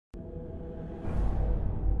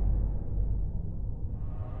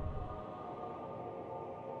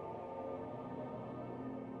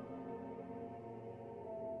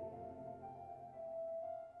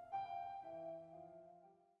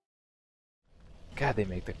God, they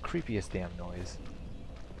make the creepiest damn noise.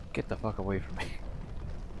 Get the fuck away from me.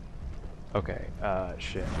 Okay,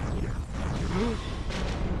 shit.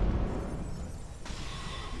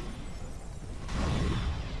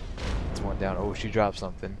 It's one down. Oh, she dropped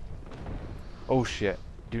something. Oh shit.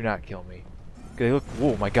 Do not kill me. They look.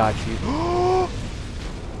 Whoa, my god, she.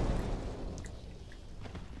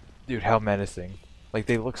 Dude, how menacing. Like,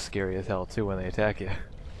 they look scary as hell too when they attack you.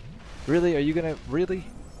 Really? Are you gonna. Really?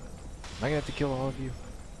 Am I gonna have to kill all of you?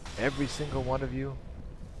 Every single one of you?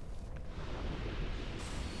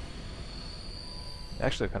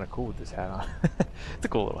 Actually, kind of cool with this hat on. It's a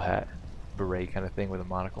cool little hat. Beret kind of thing with a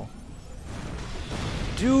monocle.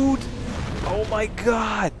 Dude! Oh my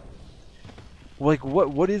god! Like,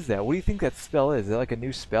 what is that? What do you think that spell is? Is that like a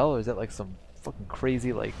new spell, or is that like some fucking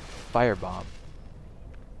crazy, like, firebomb?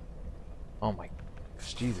 Oh my...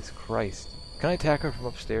 Jesus Christ. Can I attack her from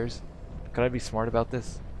upstairs? Can I be smart about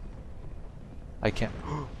this? I can't...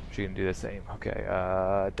 She can do the same. Okay,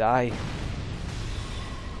 die.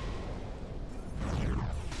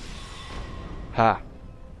 Ha!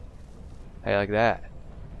 Hey, like that.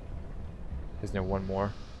 Isn't there one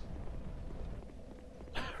more?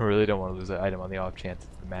 I really don't want to lose that item on the off chance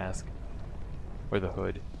it's the mask. Or the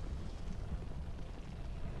hood.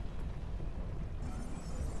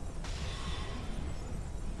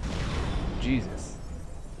 Jesus.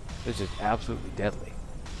 This is just absolutely deadly.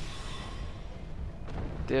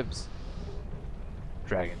 Dibs.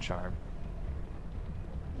 Dragon Charm.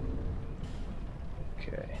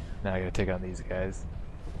 Okay. Now I gotta take on these guys.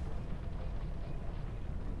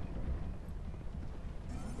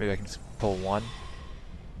 Maybe I can just pull one.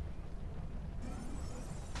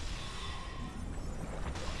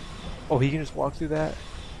 Oh, he can just walk through that?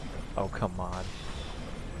 Oh, come on.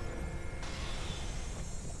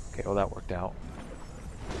 Okay, well that worked out.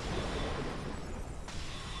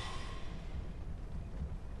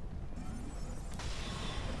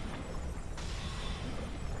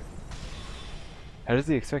 How does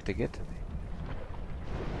he expect to get to me?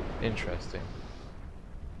 Interesting.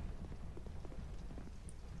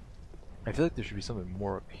 I feel like there should be something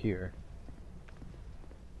more up here.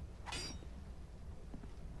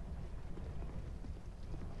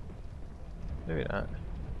 Maybe not.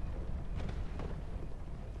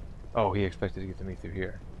 Oh, he expected to get to me through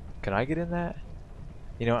here. Can I get in that?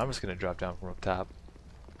 You know, I'm just gonna drop down from up top.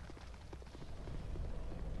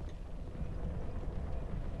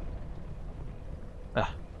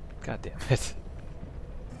 Ah, god damn it.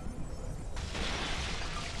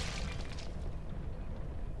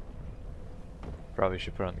 Probably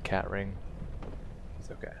should put on the cat ring. It's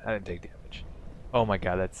okay. I didn't take damage. Oh my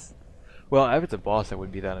god, that's... Well, if it's a boss, that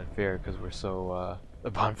wouldn't be that unfair because we're so,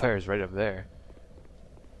 the bonfire's right up there.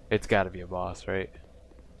 It's gotta be a boss, right?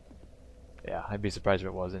 Yeah, I'd be surprised if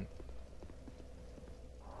it wasn't.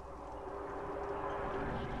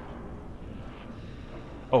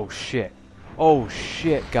 Oh shit. Oh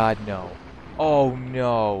shit, god no. Oh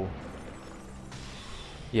no.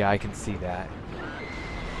 Yeah, I can see that.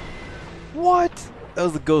 What? That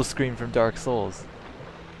was the ghost scream from Dark Souls.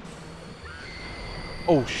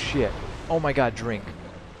 Oh shit. Oh my god, drink.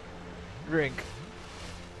 Drink.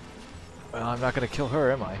 Well, I'm not gonna kill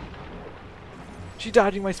her, am I? She's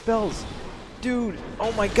dodging my spells! Dude!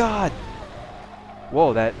 Oh my god!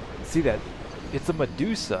 Whoa, that... See that? It's a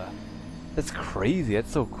Medusa! That's crazy,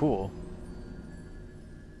 that's so cool.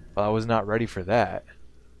 Well, I was not ready for that.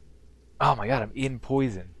 Oh my god, I'm in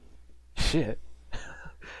poison. Shit.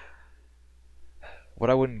 What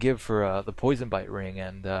I wouldn't give for the poison bite ring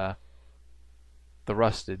and the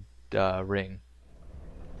rusted ring.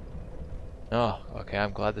 Oh, okay,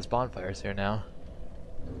 I'm glad this bonfire's here now.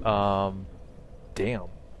 Damn.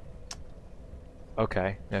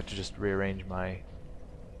 Okay, I have to just rearrange my...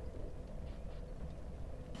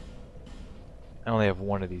 I only have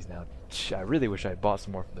one of these now. I really wish I had bought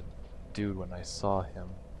some more from the dude when I saw him.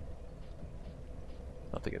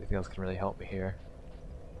 I don't think anything else can really help me here.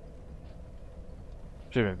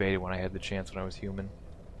 Should have invaded when I had the chance when I was human.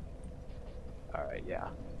 Alright, yeah.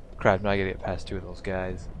 Crap, now I gotta get past two of those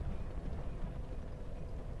guys.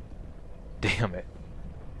 Damn it.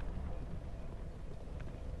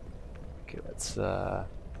 Okay, let's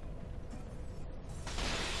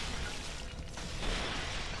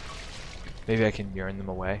maybe I can urine them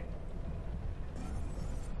away.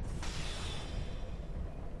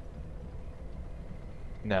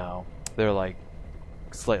 No, they're like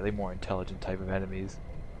slightly more intelligent type of enemies.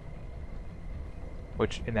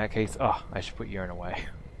 Which, in that case, oh, I should put urine away.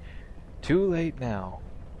 Too late now.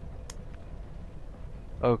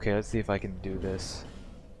 Okay, let's see if I can do this.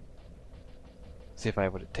 See if I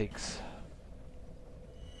have what it takes.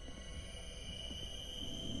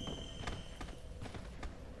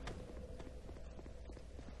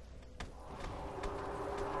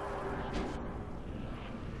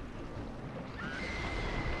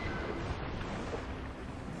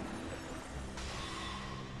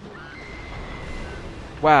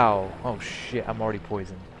 Wow. Oh shit, I'm already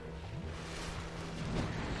poisoned.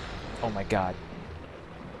 Oh my god.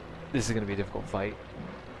 This is gonna be a difficult fight.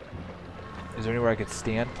 Is there anywhere I could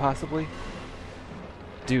stand, possibly?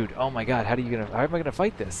 Dude, oh my god, how am I gonna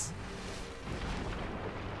fight this?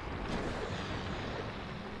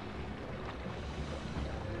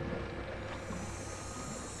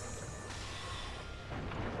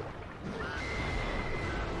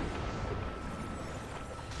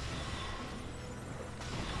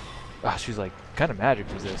 Ah, she's like kind of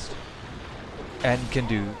magic resist. And can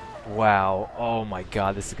do, wow, oh my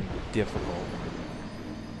god, this is gonna be difficult.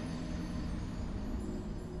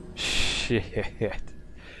 Shit.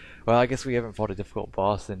 Well, I guess we haven't fought a difficult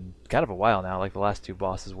boss in kind of a while now. Like the last two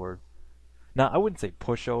bosses were, I wouldn't say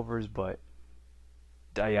pushovers, but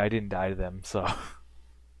I didn't die to them, so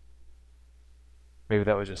maybe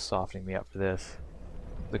that was just softening me up for this.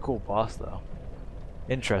 The cool boss though.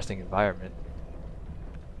 Interesting environment.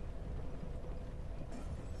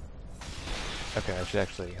 Okay, I should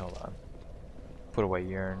actually, hold on. Put away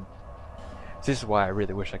Yearn. This is why I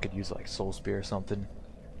really wish I could use like Soul Spear or something.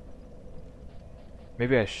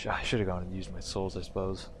 Maybe I should have gone and used my souls, I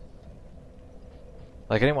suppose.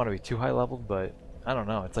 Like I didn't want to be too high leveled, but I don't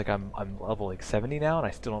know. It's like I'm level like 70 now, and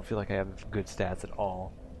I still don't feel like I have good stats at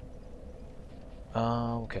all.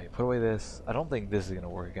 Okay, put away this. I don't think this is gonna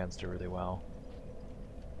work against her really well.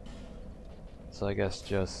 So I guess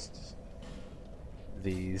just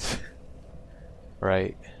these.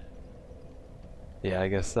 Right. Yeah, I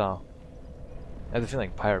guess so. I have a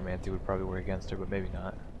feeling Pyromancy would probably work against her, but maybe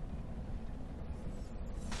not.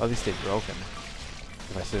 Or at least stay broken.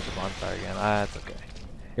 If I sit at the bonfire again. Ah, that's okay.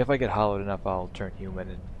 If I get hollowed enough, I'll turn human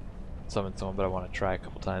and summon someone, but I want to try a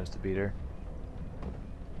couple times to beat her.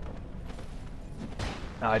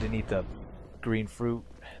 Oh, I didn't eat the green fruit.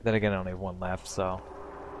 Then again, I only have one left, so...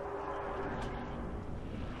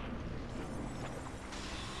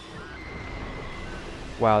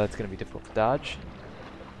 Wow, that's gonna be difficult to dodge.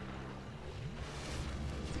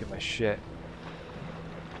 Let's get my shit.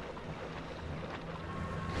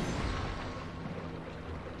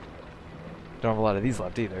 Don't have a lot of these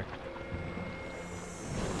left either.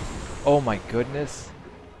 Oh my goodness.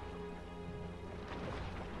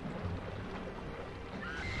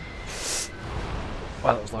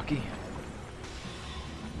 Wow, that was lucky.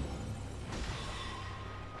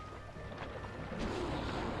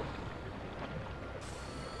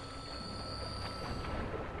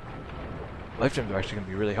 Life gems are actually going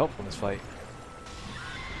to be really helpful in this fight.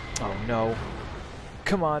 Oh no.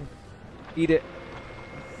 Come on. Eat it.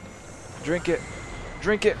 Drink it.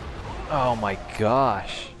 Drink it. Oh my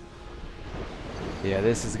gosh. Yeah,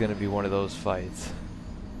 this is going to be one of those fights.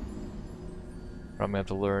 Where I'm going to have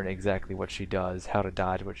to learn exactly what she does, how to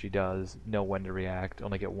dodge what she does, know when to react,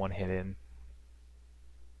 only get one hit in.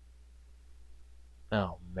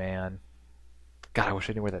 Oh man. God, I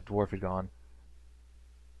wish I knew where that dwarf had gone.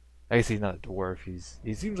 I guess he's not a dwarf,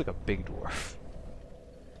 he seems like a big dwarf.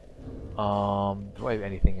 Do I have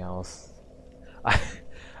anything else?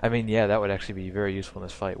 I mean, yeah, that would actually be very useful in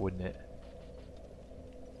this fight, wouldn't it?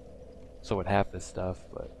 So would half this stuff,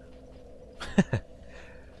 but...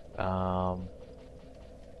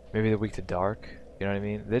 maybe they're weak to dark, you know what I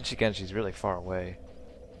mean? Then again, she's really far away.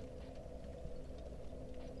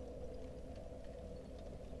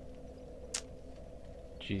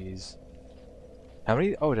 Jeez. How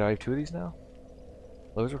many? Oh, do I have two of these now?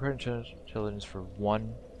 Lowers recurrent challenges for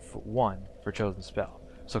one for chosen spell.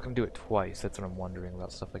 So I can do it twice. That's what I'm wondering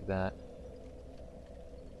about, stuff like that.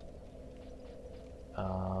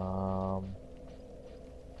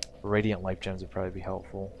 Radiant life gems would probably be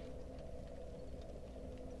helpful.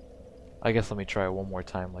 I guess let me try it one more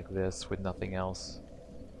time like this with nothing else.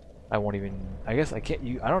 I won't even. I guess I can't.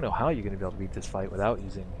 I don't know how you're gonna be able to beat this fight without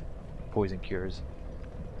using poison cures.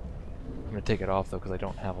 I'm gonna take it off though because I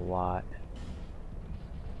don't have a lot.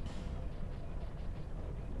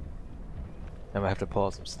 I might have to pull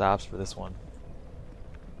out some stops for this one.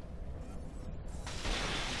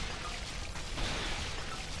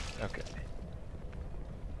 Okay.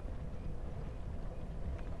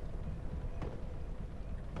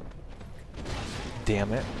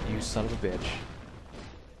 Damn it, you son of a bitch.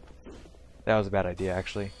 That was a bad idea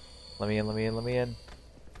actually. Let me in, let me in, let me in.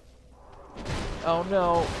 Oh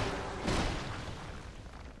no!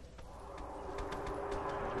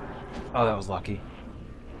 Oh, that was lucky.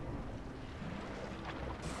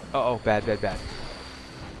 Uh oh, bad, bad, bad.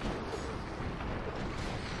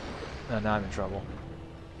 Oh, now I'm in trouble.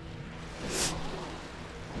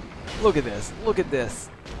 Look at this, look at this.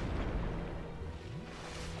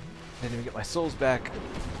 Didn't even get my souls back.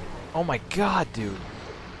 Oh my god, dude.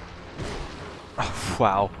 Oh,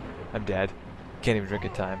 wow, I'm dead. Can't even drink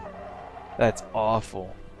in time. That's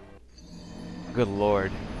awful. Good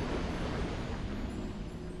lord.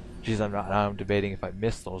 Jeez, I'm debating if I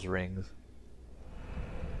missed those rings.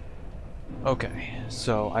 Okay,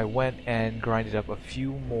 so I went and grinded up a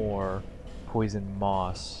few more poison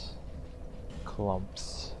moss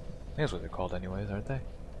clumps. I think that's what they're called anyways, aren't they?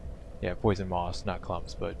 Yeah, poison moss, not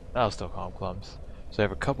clumps, but I'll still call them clumps. So I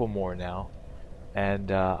have a couple more now.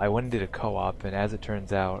 And I went and did a co-op, and as it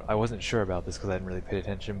turns out, I wasn't sure about this because I hadn't really paid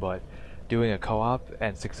attention, but doing a co-op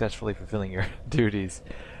and successfully fulfilling your duties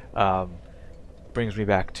brings me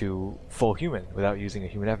back to full human without using a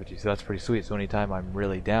human effigy. So that's pretty sweet. So anytime I'm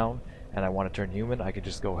really down and I want to turn human, I could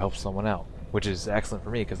just go help someone out, which is excellent for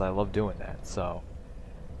me because I love doing that. So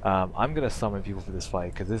I'm going to summon people for this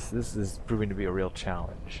fight because this is proving to be a real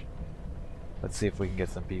challenge. Let's see if we can get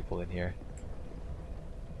some people in here.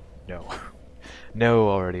 No. No,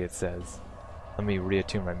 already it says. Let me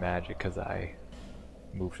reattune my magic because I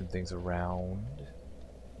moved some things around.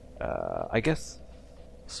 I guess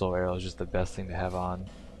Soul Arrow is just the best thing to have on.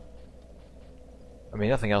 I mean,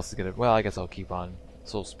 nothing else is gonna. Well, I guess I'll keep on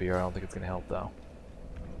Soul Spear. I don't think it's gonna help though.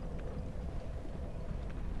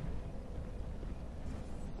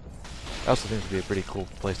 I also think it would be a pretty cool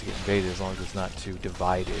place to get invaded as long as it's not too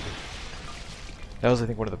divided. That was, I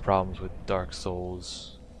think, one of the problems with Dark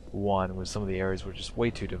Souls 1 was some of the areas were just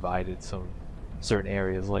way too divided. Some certain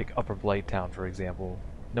areas, like Upper Blighttown, for example,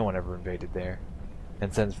 no one ever invaded there.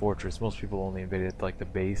 And Sen's Fortress, most people only invaded like the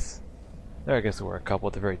base. There, I guess there were a couple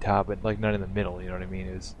at the very top, but like none in the middle. You know what I mean?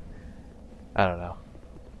 It was, I don't know.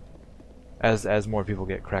 As more people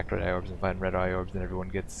get cracked red eye orbs and find red eye orbs, and everyone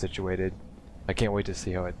gets situated. I can't wait to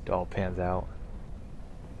see how it all pans out.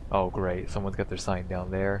 Oh great, someone's got their sign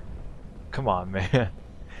down there. Come on, man.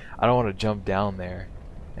 I don't want to jump down there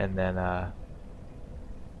and then have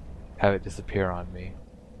it disappear on me.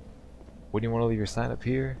 Wouldn't you want to leave your sign up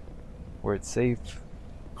here where it's safe?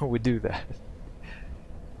 Who would do that?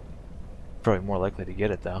 Probably more likely to get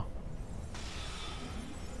it though.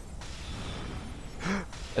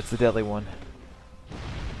 That's the deadly one.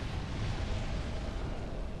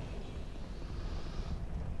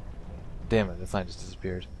 Damn it, the sign just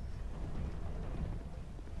disappeared.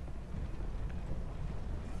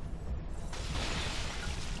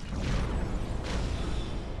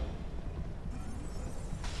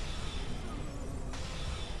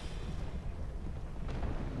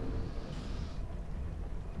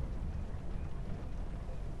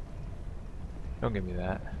 Don't give me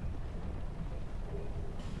that.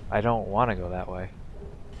 I don't want to go that way.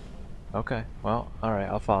 Okay, well, alright,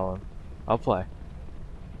 I'll follow him. I'll play.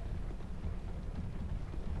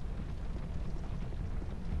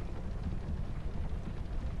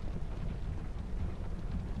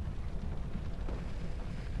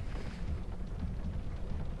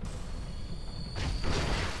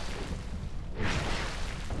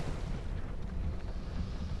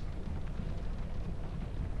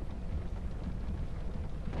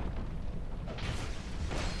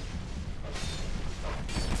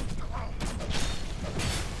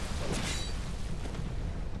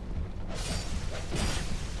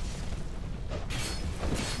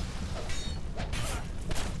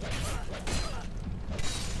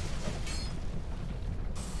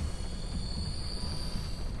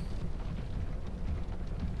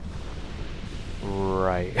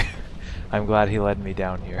 Right. I'm glad he led me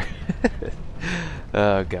down here.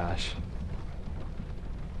 Oh gosh.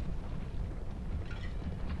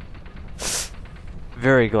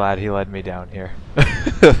 Very glad he led me down here.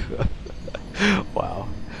 Wow.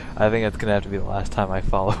 I think that's gonna have to be the last time I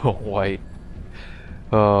follow a white.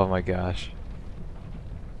 Oh my gosh.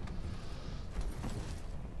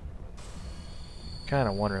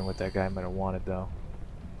 Kinda wondering what that guy might have wanted though.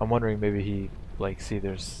 I'm wondering maybe he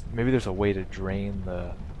maybe there's a way to drain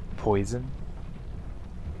the poison.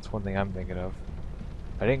 That's one thing I'm thinking of.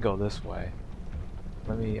 I didn't go this way.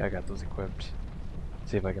 I got those equipped.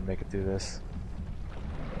 See if I can make it through this.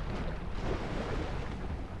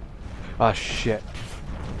 Oh shit.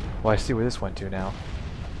 Well, I see where this went to now.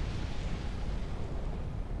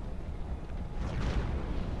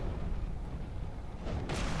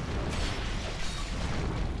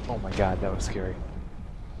 Oh my god, that was scary.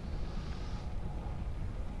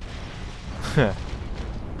 Okay,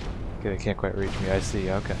 they can't quite reach me, I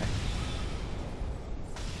see, okay.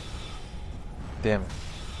 Damn it.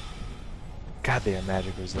 God, they are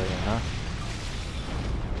magic resilient, huh?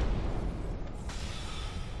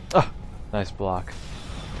 Oh, nice block.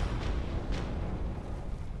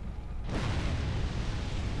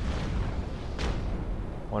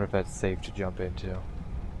 Wonder if that's safe to jump into.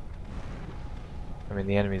 I mean,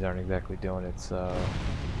 the enemies aren't exactly doing it, so...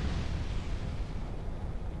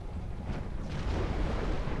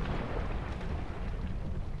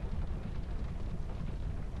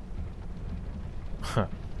 Huh.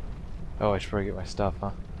 Oh, I should probably get my stuff,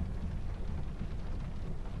 huh?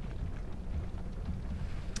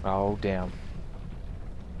 Oh, damn.